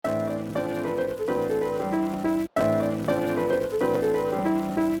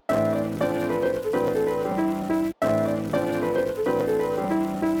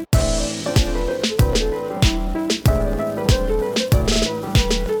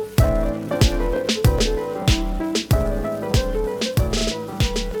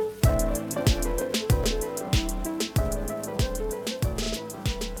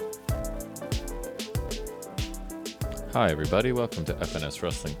everybody. Welcome to FNS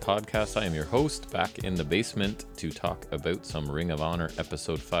Wrestling Podcast. I am your host, back in the basement to talk about some Ring of Honor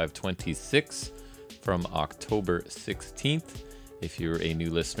episode 526 from October 16th. If you're a new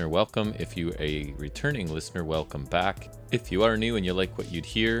listener, welcome. If you're a returning listener, welcome back. If you are new and you like what you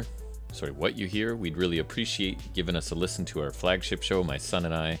hear, we'd really appreciate giving us a listen to our flagship show. My son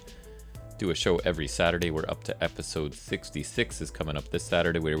and I do a show every Saturday. We're up to episode 66 is coming up this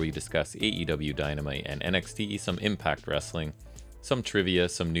Saturday, where we discuss AEW Dynamite and NXT, some Impact Wrestling, some trivia,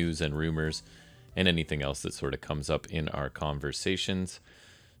 some news and rumors, and anything else that sort of comes up in our conversations.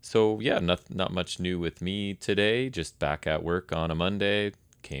 So yeah, not much new with me today. Just back at work on a Monday,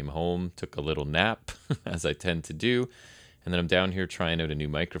 came home, took a little nap, as I tend to do. And then I'm down here trying out a new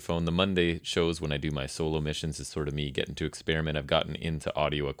microphone. The Monday shows when I do my solo missions is sort of me getting to experiment. I've gotten into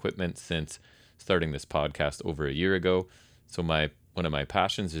audio equipment since starting this podcast over a year ago. So one of my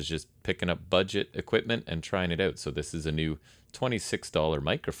passions is just picking up budget equipment and trying it out. So this is a new $26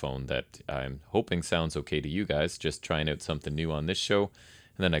 microphone that I'm hoping sounds okay to you guys. Just trying out something new on this show.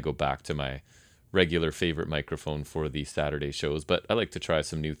 And then I go back to my regular favorite microphone for the Saturday shows. But I like to try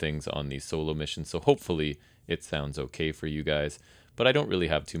some new things on these solo missions. So hopefully it sounds okay for you guys, but I don't really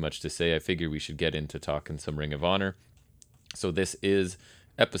have too much to say. I figure we should get into talking some Ring of Honor. So this is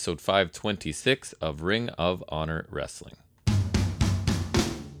episode 526 of Ring of Honor Wrestling.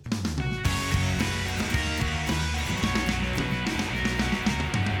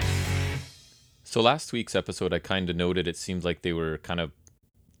 So last week's episode, I kind of noted it seemed like they were kind of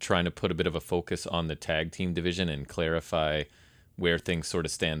trying to put a bit of a focus on the tag team division and clarify where things sort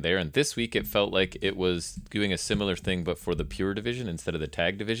of stand there. And this week it felt like it was doing a similar thing, but for the pure division instead of the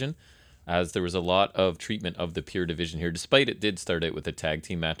tag division, as there was a lot of treatment of the pure division here, despite it did start out with a tag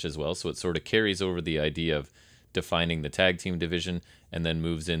team match as well. So it sort of carries over the idea of defining the tag team division and then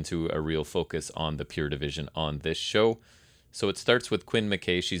moves into a real focus on the pure division on this show. So it starts with Quinn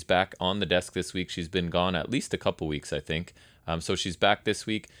McKay. She's back on the desk this week. She's been gone at least a couple weeks, I think. So she's back this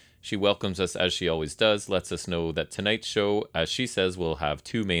week. She welcomes us as she always does, lets us know that tonight's show, as she says, will have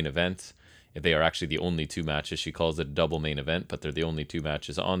two main events. They are actually the only two matches. She calls it a double main event, but they're the only two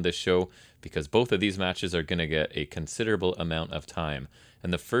matches on this show because both of these matches are going to get a considerable amount of time.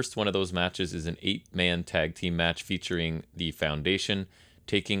 And the first one of those matches is an 8-man tag team match featuring the Foundation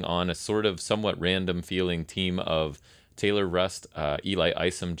taking on a sort of somewhat random feeling team of Taylor Rust, Eli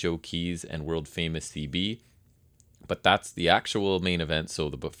Isom, Joe Keys, and world famous CB. But that's the actual main event. So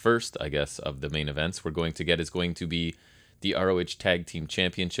the first, I guess, of the main events we're going to get is going to be the ROH Tag Team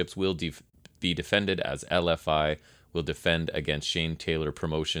Championships will be defended as LFI will defend against Shane Taylor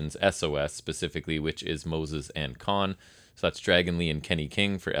Promotions, SOS specifically, which is Moses and Khan. So that's Dragon Lee and Kenny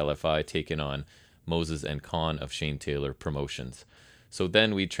King for LFI taking on Moses and Khan of Shane Taylor Promotions. So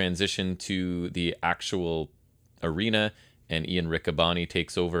then we transition to the actual arena, and Ian Riccaboni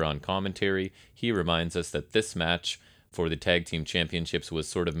takes over on commentary. He reminds us that this match for the Tag Team Championships was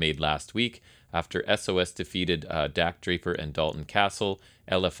sort of made last week after SOS defeated Dak Draper and Dalton Castle.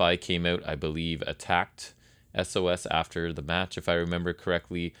 LFI came out, I believe, attacked SOS after the match, if I remember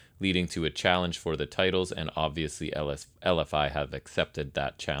correctly, leading to a challenge for the titles, and obviously LFI have accepted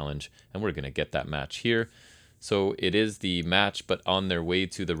that challenge, and we're going to get that match here. So it is the match, but on their way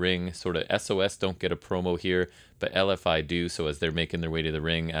to the ring, sort of SOS don't get a promo here, but LFI do. So as they're making their way to the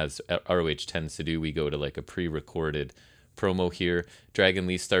ring, as ROH tends to do, we go to like a pre-recorded promo here. Dragon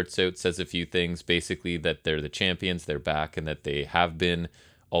Lee starts out, says a few things, basically that they're the champions, they're back, and that they have been,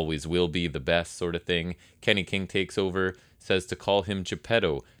 always will be the best sort of thing. Kenny King takes over, says to call him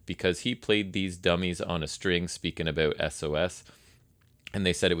Geppetto because he played these dummies on a string, speaking about SOS. And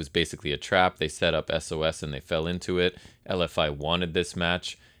they said it was basically a trap. They set up SOS and they fell into it. LFI wanted this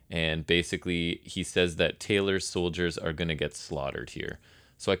match. And basically he says that Taylor's soldiers are going to get slaughtered here.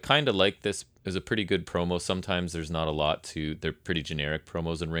 So I kind of like this. It was a pretty good promo. Sometimes there's not a lot to, they're pretty generic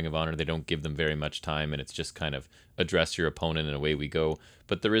promos in Ring of Honor. They don't give them very much time and it's just kind of address your opponent and away we go.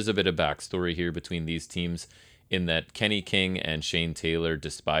 But there is a bit of backstory here between these teams in that Kenny King and Shane Taylor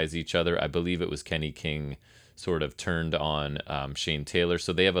despise each other. I believe it was Kenny King sort of turned on Shane Taylor.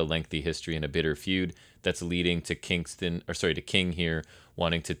 So they have a lengthy history and a bitter feud that's leading to King here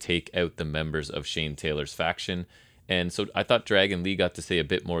wanting to take out the members of Shane Taylor's faction. And so I thought Dragon Lee got to say a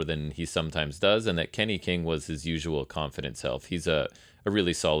bit more than he sometimes does, and that Kenny King was his usual confident self. He's a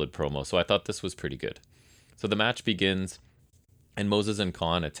really solid promo, so I thought this was pretty good. So the match begins, and Moses and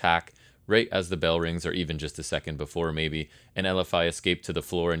Khan attack right as the bell rings, or even just a second before maybe, and LFI escape to the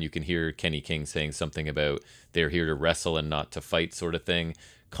floor, and you can hear Kenny King saying something about they're here to wrestle and not to fight sort of thing.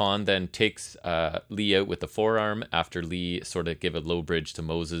 Khan then takes Lee out with the forearm after Lee sort of give a low bridge to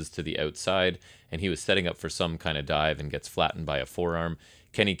Moses to the outside, and he was setting up for some kind of dive and gets flattened by a forearm.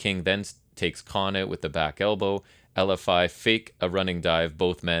 Kenny King then takes Khan out with the back elbow. LFI fake a running dive,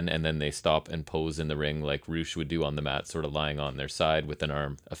 both men, and then they stop and pose in the ring like Roosh would do on the mat, sort of lying on their side with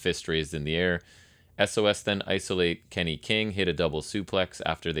a fist raised in the air. SOS then isolate Kenny King, hit a double suplex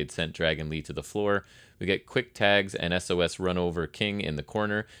after they'd sent Dragon Lee to the floor. We get quick tags and SOS run over King in the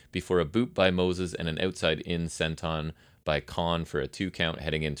corner before a boot by Moses and an outside in senton by Khan for a 2 count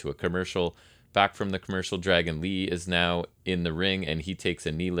heading into a commercial. Back from the commercial, Dragon Lee is now in the ring and he takes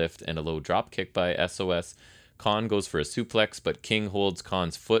a knee lift and a low drop kick by SOS. Khan goes for a suplex, but King holds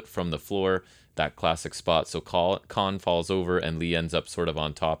Khan's foot from the floor, that classic spot. So Khan falls over and Lee ends up sort of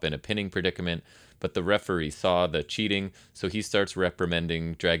on top in a pinning predicament. But the referee saw the cheating, so he starts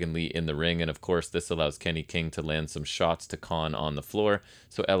reprimanding Dragon Lee in the ring. And of course, this allows Kenny King to land some shots to Khan on the floor.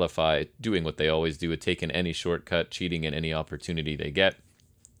 So LFI, doing what they always do, taking any shortcut, cheating in any opportunity they get.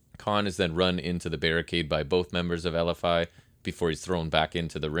 Khan is then run into the barricade by both members of LFI before he's thrown back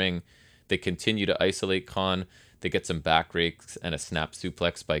into the ring. They continue to isolate Khan. They get some back rakes and a snap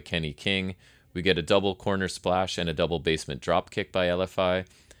suplex by Kenny King. We get a double corner splash and a double basement drop kick by LFI.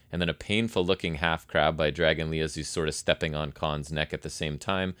 And then a painful looking half crab by Dragon Lee as he's sort of stepping on Khan's neck at the same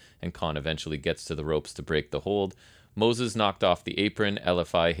time, and Khan eventually gets to the ropes to break the hold. Moses knocked off the apron.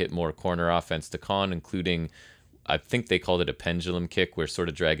 LFI hit more corner offense to Khan, including, I think they called it a pendulum kick, where sort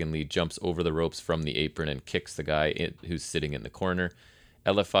of Dragon Lee jumps over the ropes from the apron and kicks the guy who's sitting in the corner.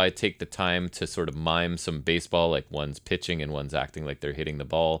 LFI take the time to sort of mime some baseball, like one's pitching and one's acting like they're hitting the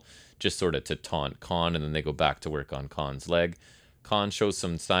ball, just sort of to taunt Khan, and then they go back to work on Khan's leg. Khan shows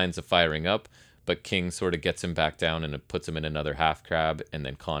some signs of firing up, but King sort of gets him back down and it puts him in another half crab, and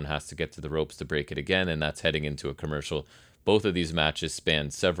then Khan has to get to the ropes to break it again, and that's heading into a commercial. Both of these matches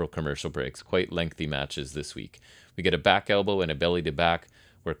span several commercial breaks, quite lengthy matches this week. We get a back elbow and a belly to back,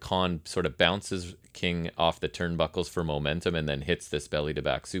 where Khan sort of bounces King off the turnbuckles for momentum and then hits this belly to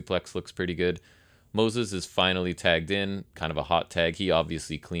back suplex. Looks pretty good. Moses is finally tagged in, kind of a hot tag. He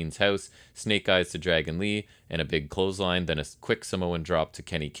obviously cleans house. Snake eyes to Dragon Lee and a big clothesline, then a quick Samoan drop to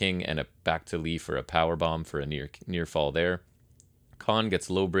Kenny King and a back to Lee for a power bomb for a near fall there. Khan gets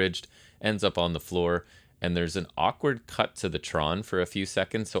low bridged, ends up on the floor, and there's an awkward cut to the Tron for a few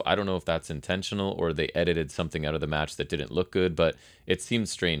seconds, so I don't know if that's intentional or they edited something out of the match that didn't look good, but it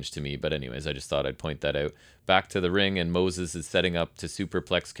seems strange to me. But anyways, I just thought I'd point that out. Back to the ring, and Moses is setting up to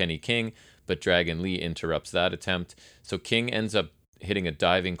superplex Kenny King, but Dragon Lee interrupts that attempt. So King ends up hitting a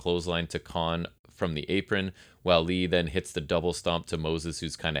diving clothesline to Khan from the apron, while Lee then hits the double stomp to Moses,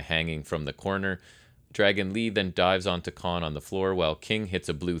 who's kind of hanging from the corner. Dragon Lee then dives onto Khan on the floor, while King hits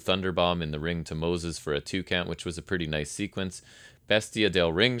a blue thunderbomb in the ring to Moses for a 2 count, which was a pretty nice sequence. Bestia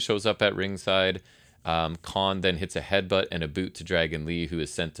Del Ring shows up at ringside. Khan then hits a headbutt and a boot to Dragon Lee, who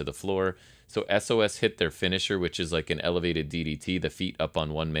is sent to the floor. So SOS hit their finisher, which is like an elevated DDT, the feet up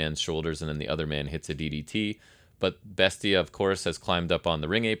on one man's shoulders, and then the other man hits a DDT. But Bestia, of course, has climbed up on the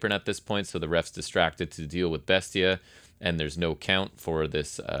ring apron at this point, so the ref's distracted to deal with Bestia, and there's no count for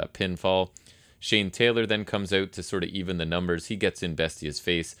this pinfall. Shane Taylor then comes out to sort of even the numbers. He gets in Bestia's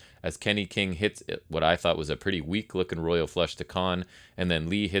face as Kenny King hits what I thought was a pretty weak-looking royal flush to Khan, and then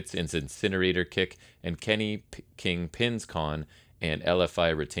Lee hits his incinerator kick, and Kenny King pins Khan, and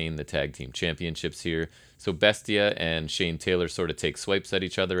LFI retain the tag team championships here. So Bestia and Shane Taylor sort of take swipes at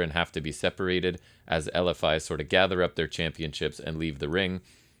each other and have to be separated as LFI sort of gather up their championships and leave the ring.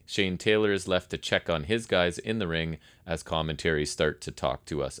 Shane Taylor is left to check on his guys in the ring as commentaries start to talk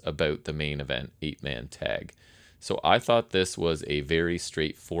to us about the main event 8-man tag. So I thought this was a very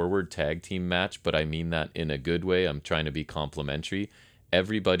straightforward tag team match, but I mean that in a good way. I'm trying to be complimentary.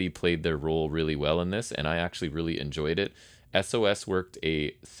 Everybody played their role really well in this, and I actually really enjoyed it. SOS worked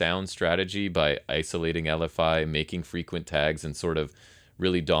a sound strategy by isolating LFI, making frequent tags, and sort of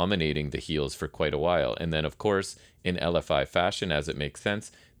really dominating the heels for quite a while. And then, of course, in LFI fashion, as it makes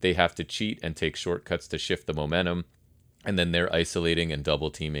sense, they have to cheat and take shortcuts to shift the momentum. And then they're isolating and double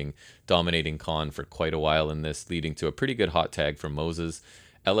teaming, dominating Khan for quite a while in this, leading to a pretty good hot tag from Moses.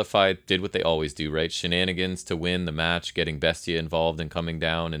 LFI did what they always do, right? Shenanigans to win the match, getting Bestia involved and coming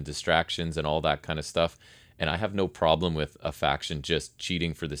down, and distractions and all that kind of stuff. And I have no problem with a faction just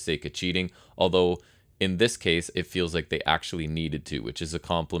cheating for the sake of cheating. Although in this case, it feels like they actually needed to, which is a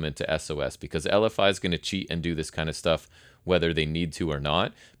compliment to SOS, because LFI is going to cheat and do this kind of stuff whether they need to or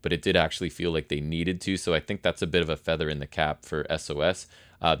not. But it did actually feel like they needed to. So I think that's a bit of a feather in the cap for SOS.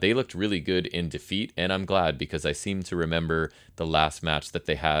 They looked really good in defeat, and I'm glad because I seem to remember the last match that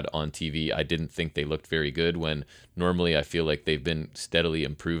they had on TV. I didn't think they looked very good when normally I feel like they've been steadily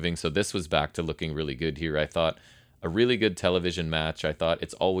improving. So this was back to looking really good here. I thought a really good television match. I thought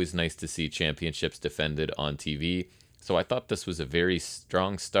it's always nice to see championships defended on TV. So I thought this was a very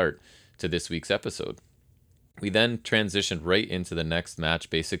strong start to this week's episode. We then transitioned right into the next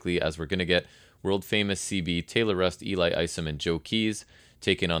match, basically, as we're going to get world famous CB Taylor Rust, Eli Isom, and Joe Keys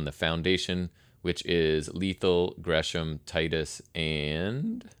taking on the Foundation, which is Lethal, Gresham, Titus,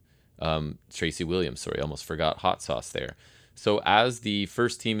 and Tracy Williams. Sorry, almost forgot Hot Sauce there. So as the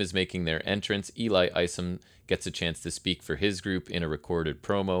first team is making their entrance, Eli Isom gets a chance to speak for his group in a recorded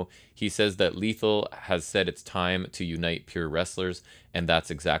promo. He says that Lethal has said it's time to unite pure wrestlers, and that's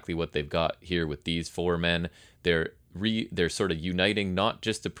exactly what they've got here with these four men. They're sort of uniting not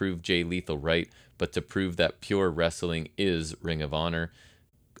just to prove Jay Lethal right, but to prove that pure wrestling is Ring of Honor.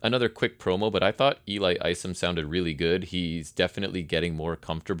 Another quick promo, but I thought Eli Isom sounded really good. He's definitely getting more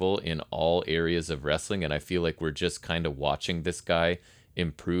comfortable in all areas of wrestling, and I feel like we're just kind of watching this guy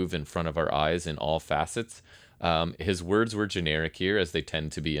improve in front of our eyes in all facets. His words were generic here, as they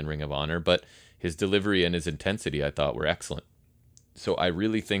tend to be in Ring of Honor, but his delivery and his intensity I thought were excellent. So I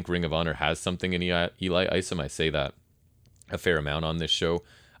really think Ring of Honor has something in Eli Isom. I say that a fair amount on this show.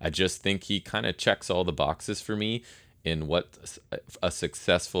 I just think he kind of checks all the boxes for me in what a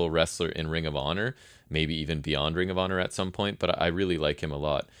successful wrestler in Ring of Honor, maybe even beyond Ring of Honor at some point, but I really like him a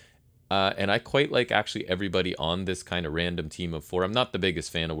lot. And I quite like actually everybody on this kind of random team of four. I'm not the biggest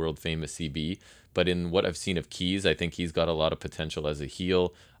fan of world famous CB, but in what I've seen of Keys, I think he's got a lot of potential as a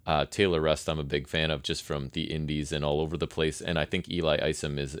heel. Taylor Rust, I'm a big fan of just from the indies and all over the place. And I think Eli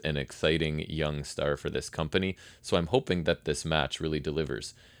Isom is an exciting young star for this company. So I'm hoping that this match really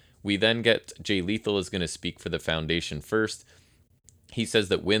delivers. We then get Jay Lethal is going to speak for the Foundation first. He says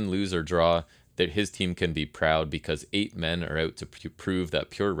that win, lose, or draw, that his team can be proud because 8 men are out to prove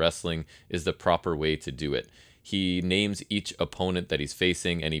that pure wrestling is the proper way to do it. He names each opponent that he's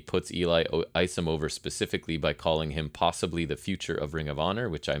facing, and he puts Eli Isom over specifically by calling him possibly the future of Ring of Honor,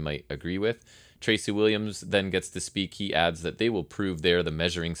 which I might agree with. Tracy Williams then gets to speak. He adds that they will prove they're the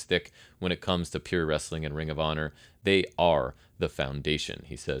measuring stick when it comes to pure wrestling and Ring of Honor. They are the Foundation,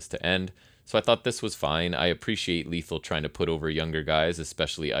 he says to end. So I thought this was fine. I appreciate Lethal trying to put over younger guys,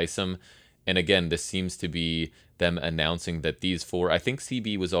 especially Isom. And again, this seems to be them announcing that these four, I think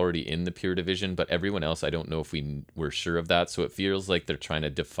CB was already in the pure division, but everyone else, I don't know if we were sure of that. So it feels like they're trying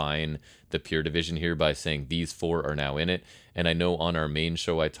to define the pure division here by saying these four are now in it. And I know on our main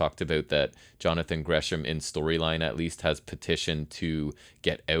show, I talked about that Jonathan Gresham, in storyline at least, has petitioned to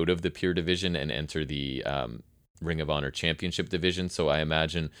get out of the pure division and enter the Ring of Honor Championship division. So I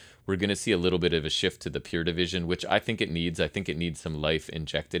imagine we're going to see a little bit of a shift to the pure division, which I think it needs. I think it needs some life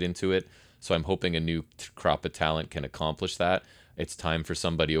injected into it. So I'm hoping a new crop of talent can accomplish that. It's time for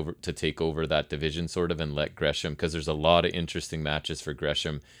somebody over to take over that division sort of and let Gresham, because there's a lot of interesting matches for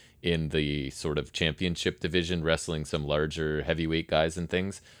Gresham in the sort of championship division, wrestling some larger heavyweight guys and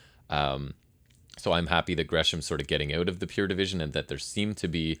things. So I'm happy that Gresham's sort of getting out of the pure division and that there seem to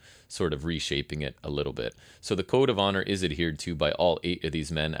be sort of reshaping it a little bit. So the code of honor is adhered to by all 8 of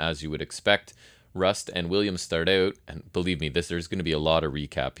these men, as you would expect. Rust and Williams start out, and believe me, there's going to be a lot of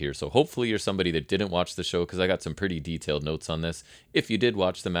recap here. So hopefully you're somebody that didn't watch the show, because I got some pretty detailed notes on this. If you did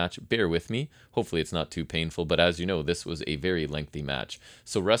watch the match, bear with me. Hopefully it's not too painful, but as you know, this was a very lengthy match.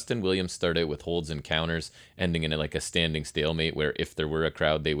 So Rust and Williams start out with holds and counters, ending in like a standing stalemate where if there were a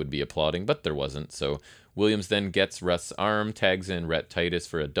crowd, they would be applauding, but there wasn't. So Williams then gets Rust's arm, tags in Rhett Titus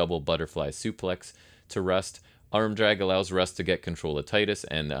for a double butterfly suplex to Rust. Arm drag allows Rust to get control of Titus,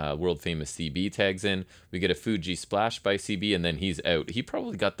 and world famous CB tags in. We get a Fuji splash by CB, and then he's out. He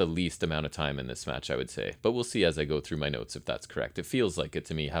probably got the least amount of time in this match, I would say. But we'll see as I go through my notes if that's correct. It feels like it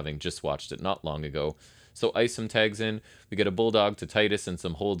to me, having just watched it not long ago. So Isom tags in. We get a bulldog to Titus and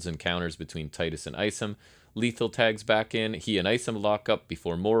some holds and counters between Titus and Isom. Lethal tags back in. He and Isom lock up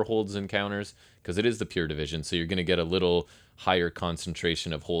before more holds and counters, because it is the pure division, so you're going to get a little higher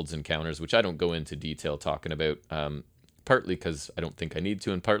concentration of holds and counters, which I don't go into detail talking about, partly because I don't think I need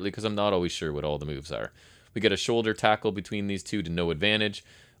to, and partly because I'm not always sure what all the moves are. We get a shoulder tackle between these two to no advantage.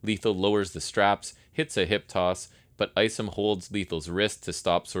 Lethal lowers the straps, hits a hip toss, but Isom holds Lethal's wrist to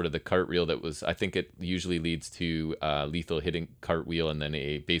stop sort of the cartwheel that was, I think it usually leads to Lethal hitting cartwheel and then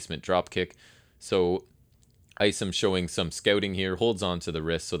a basement drop kick. So Isom showing some scouting here, holds on to the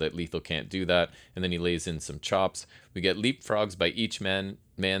wrist so that Lethal can't do that, and then he lays in some chops. We get leapfrogs by each man,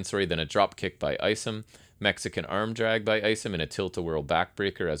 then a drop kick by Isom, Mexican arm drag by Isom, and a tilt-a-whirl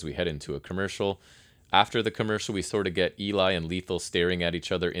backbreaker as we head into a commercial. After the commercial, we sort of get Eli and Lethal staring at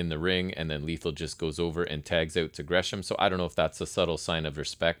each other in the ring, and then Lethal just goes over and tags out to Gresham. So I don't know if that's a subtle sign of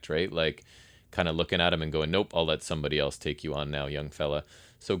respect, right? Like, kind of looking at him and going, nope, I'll let somebody else take you on now, young fella.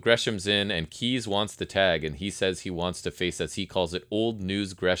 So Gresham's in, and Keys wants the tag, and he says he wants to face, as he calls it, old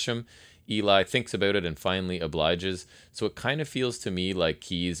news Gresham. Eli thinks about it and finally obliges. So it kind of feels to me like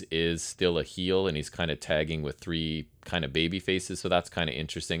Keys is still a heel, and he's kind of tagging with three kind of baby faces. So that's kind of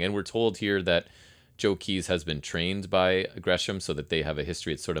interesting. And we're told here that Joe Keys has been trained by Gresham, so that they have a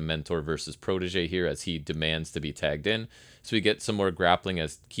history. It's sort of mentor versus protege here, as he demands to be tagged in. So we get some more grappling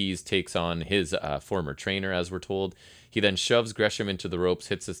as Keys takes on his former trainer, as we're told. He then shoves Gresham into the ropes,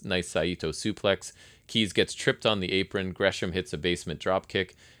 hits a nice Saito suplex. Keys gets tripped on the apron. Gresham hits a basement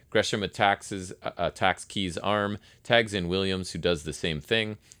dropkick. Gresham attacks Keys' arm, tags in Williams, who does the same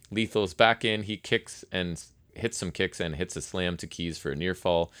thing. Lethal's back in. He kicks and hits some kicks and hits a slam to Keys for a near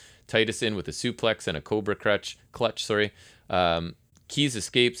fall. Titus in with a suplex and a Cobra clutch. Keys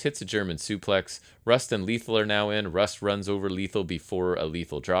escapes, hits a German suplex. Rust and Lethal are now in. Rust runs over Lethal before a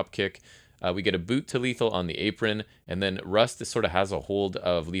Lethal dropkick. We get a boot to Lethal on the apron, and then Rust sort of has a hold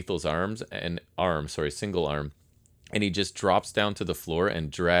of Lethal's single arm, and he just drops down to the floor and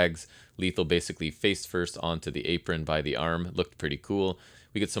drags Lethal basically face first onto the apron by the arm. Looked pretty cool.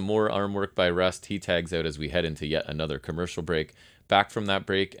 We get some more arm work by Rust. He tags out as we head into yet another commercial break. Back from that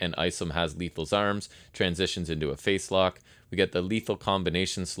break, and Isom has Lethal's arms, transitions into a face lock. We get the Lethal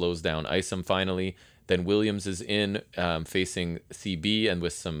combination, slows down Isom finally. Then Williams is in, facing CB, and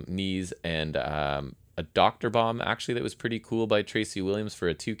with some knees and a Doctor Bomb, actually, that was pretty cool by Tracy Williams for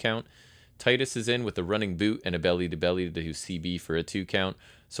a 2 count. Titus is in with a running boot and a belly-to-belly to CB for a 2 count.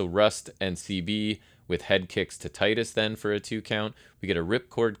 So Rust and CB with head kicks to Titus then for a 2 count. We get a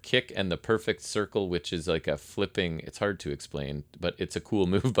ripcord kick and the perfect circle, which is like a flipping, it's hard to explain, but it's a cool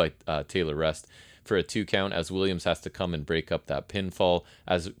move by Taylor Rust for a 2 count, as Williams has to come and break up that pinfall,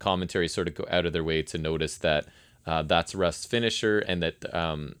 as commentary sort of go out of their way to notice that that's Rust's finisher, and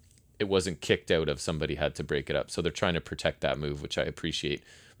that it wasn't kicked out of, somebody had to break it up. So they're trying to protect that move, which I appreciate.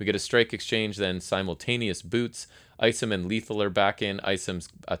 We get a strike exchange, then simultaneous boots. Isom and Lethal are back in. Isom's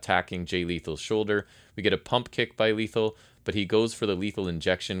attacking Jay Lethal's shoulder. We get a pump kick by Lethal, but he goes for the Lethal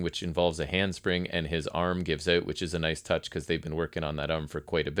injection, which involves a handspring, and his arm gives out, which is a nice touch because they've been working on that arm for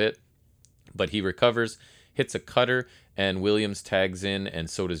quite a bit. But he recovers, hits a cutter, and Williams tags in, and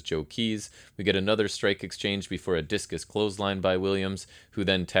so does Joe Keys. We get another strike exchange before a discus clothesline by Williams, who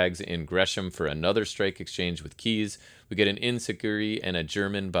then tags in Gresham for another strike exchange with Keys. We get an enziguri and a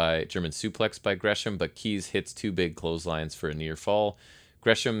German suplex by Gresham, but Keys hits 2 big clotheslines for a near fall.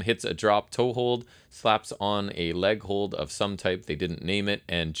 Gresham hits a drop toe hold, slaps on a leg hold of some type, they didn't name it,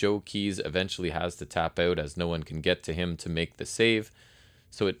 and Joe Keys eventually has to tap out as no one can get to him to make the save.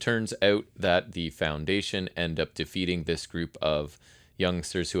 So it turns out that the Foundation end up defeating this group of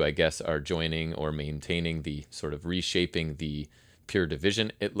youngsters who I guess are joining or maintaining the sort of reshaping the Pure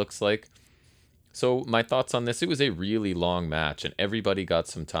Division, it looks like. So my thoughts on this, it was a really long match, and everybody got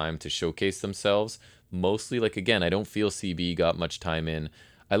some time to showcase themselves. Mostly, like, again, I don't feel CB got much time in.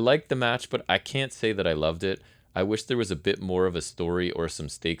 I liked the match, but I can't say that I loved it. I wish there was a bit more of a story or some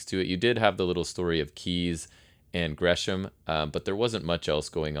stakes to it. You did have the little story of Keys and Gresham, but there wasn't much else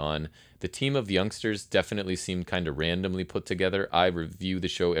going on. The team of youngsters definitely seemed kind of randomly put together. I review the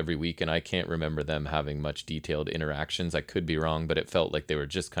show every week, and I can't remember them having much detailed interactions. I could be wrong, but it felt like they were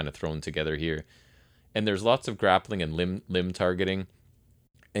just kind of thrown together here. And there's lots of grappling and limb targeting,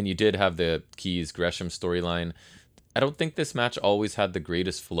 and you did have the Keys Gresham storyline. I don't think this match always had the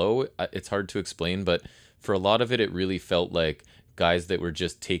greatest flow. It's hard to explain, but for a lot of it, it really felt like guys that were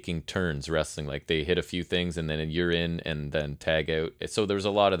just taking turns wrestling. Like, they hit a few things and then you're in and then tag out. So there was a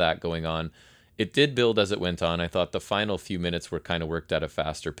lot of that going on. It did build as it went on. I thought the final few minutes were kind of worked at a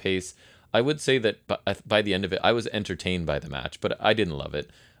faster pace. I would say that by the end of it, I was entertained by the match, but I didn't love it.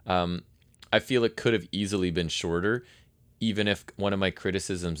 I feel it could have easily been shorter, even if one of my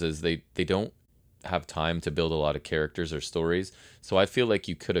criticisms is they don't have time to build a lot of characters or stories. So I feel like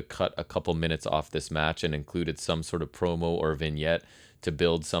you could have cut a couple minutes off this match and included some sort of promo or vignette to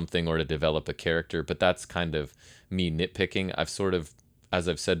build something or to develop a character. But that's kind of me nitpicking. I've sort of, as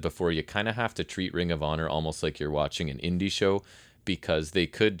I've said before, you kind of have to treat Ring of Honor almost like you're watching an indie show, because they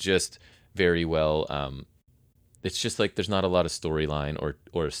could just very well, it's just like there's not a lot of storyline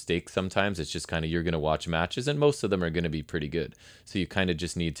or stakes sometimes. It's just kind of, you're going to watch matches, and most of them are going to be pretty good. So you kind of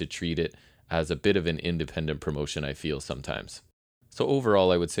just need to treat it as a bit of an independent promotion, I feel sometimes. So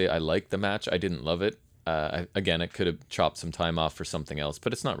overall, I would say I liked the match. I didn't love it. Again, it could have chopped some time off for something else,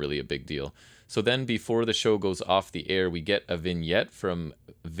 but it's not really a big deal. So then, before the show goes off the air, we get a vignette from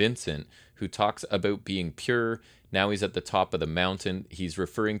Vincent who talks about being pure. Now he's at the top of the mountain. He's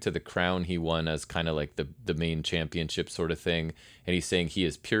referring to the crown he won as kind of like the main championship sort of thing. And he's saying he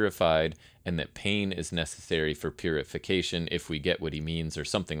is purified and that pain is necessary for purification if we get what he means, or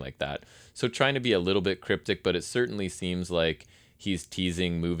something like that. So trying to be a little bit cryptic, but it certainly seems like he's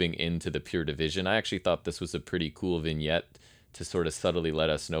teasing moving into the pure division. I actually thought this was a pretty cool vignette to sort of subtly let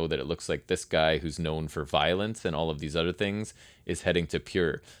us know that it looks like this guy who's known for violence and all of these other things is heading to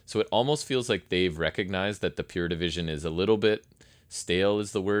pure. So it almost feels like they've recognized that the pure division is a little bit stale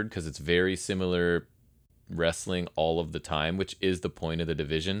is the word, because it's very similar wrestling all of the time, which is the point of the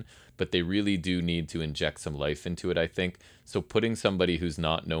division, but they really do need to inject some life into it, I think. So putting somebody who's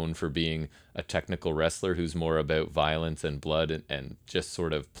not known for being a technical wrestler, who's more about violence and blood and just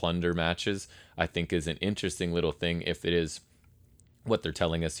sort of plunder matches, I think is an interesting little thing if it is what they're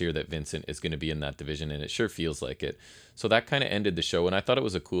telling us here, that Vincent is going to be in that division, and it sure feels like it. So that kind of ended the show, and I thought it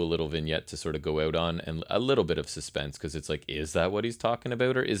was a cool little vignette to sort of go out on, and a little bit of suspense, because it's like, is that what he's talking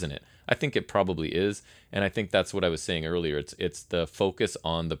about, or isn't it? I think it probably is, and I think that's what I was saying earlier. It's the focus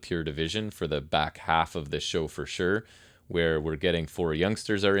on the pure division for the back half of this show for sure, where we're getting 4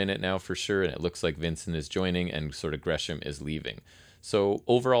 youngsters are in it now for sure, and it looks like Vincent is joining and sort of Gresham is leaving. So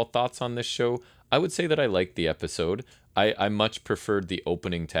overall thoughts on this show, I would say that I liked the episode. I much preferred the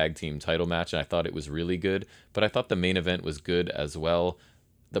opening tag team title match, and I thought it was really good, but I thought the main event was good as well.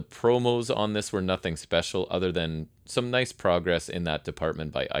 The promos on this were nothing special other than some nice progress in that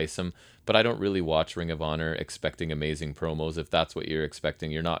department by Isom, but I don't really watch Ring of Honor expecting amazing promos. If that's what you're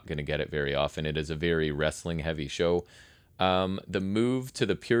expecting, you're not going to get it very often. It is a very wrestling heavy show. The move to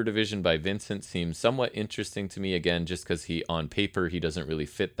the pure division by Vincent seems somewhat interesting to me, again, just because on paper, he doesn't really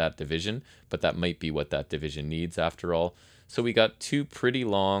fit that division, but that might be what that division needs after all. So we got 2 pretty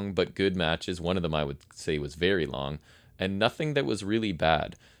long but good matches. One of them I would say was very long, and nothing that was really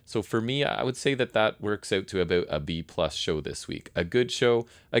bad. So for me, I would say that works out to about a B+ show this week. A good show.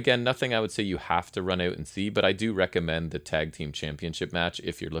 Again, nothing I would say you have to run out and see, but I do recommend the Tag Team Championship match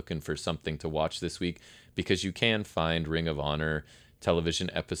if you're looking for something to watch this week, because you can find Ring of Honor television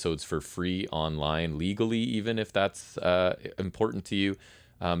episodes for free online, legally, even if that's important to you.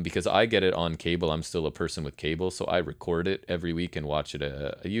 Because I get it on cable. I'm still a person with cable, so I record it every week and watch it.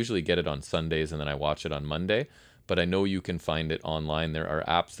 I usually get it on Sundays, and then I watch it on Monday. But I know you can find it online. There are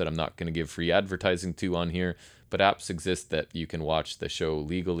apps that I'm not going to give free advertising to on here, but apps exist that you can watch the show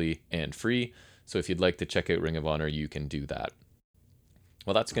legally and free. So if you'd like to check out Ring of Honor, you can do that.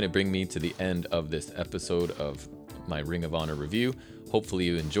 Well, that's going to bring me to the end of this episode of my Ring of Honor review. Hopefully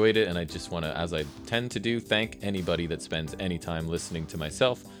you enjoyed it, and I just want to, as I tend to do, thank anybody that spends any time listening to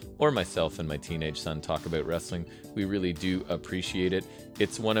myself and my teenage son talk about wrestling. We really do appreciate it.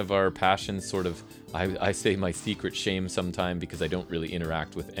 It's one of our passions, sort of, I say my secret shame sometime, because I don't really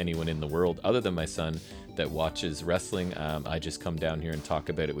interact with anyone in the world other than my son that watches wrestling. I just come down here and talk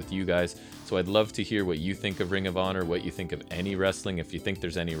about it with you guys. So I'd love to hear what you think of Ring of Honor, what you think of any wrestling. If you think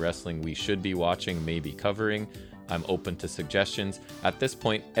there's any wrestling we should be watching, maybe covering, I'm open to suggestions. At this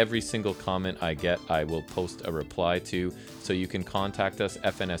point, every single comment I get, I will post a reply to. So you can contact us,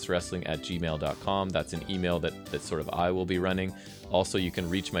 fnswrestling@gmail.com. That's an email that sort of I will be running. Also, you can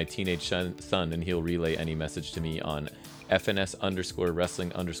reach my teenage son, and he'll relay any message to me on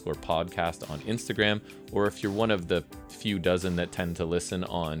FNS_wrestling_podcast on Instagram. Or if you're one of the few dozen that tend to listen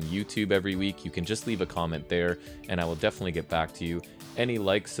on YouTube every week, you can just leave a comment there, and I will definitely get back to you. Any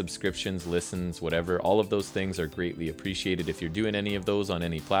likes, subscriptions, listens, whatever, all of those things are greatly appreciated. If you're doing any of those on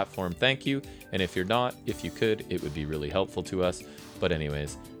any platform, thank you. And if you're not, if you could, it would be really helpful to us. But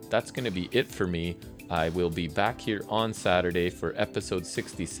anyways, that's going to be it for me. I will be back here on Saturday for episode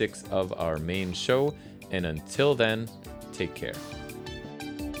 66 of our main show. And until then, take care.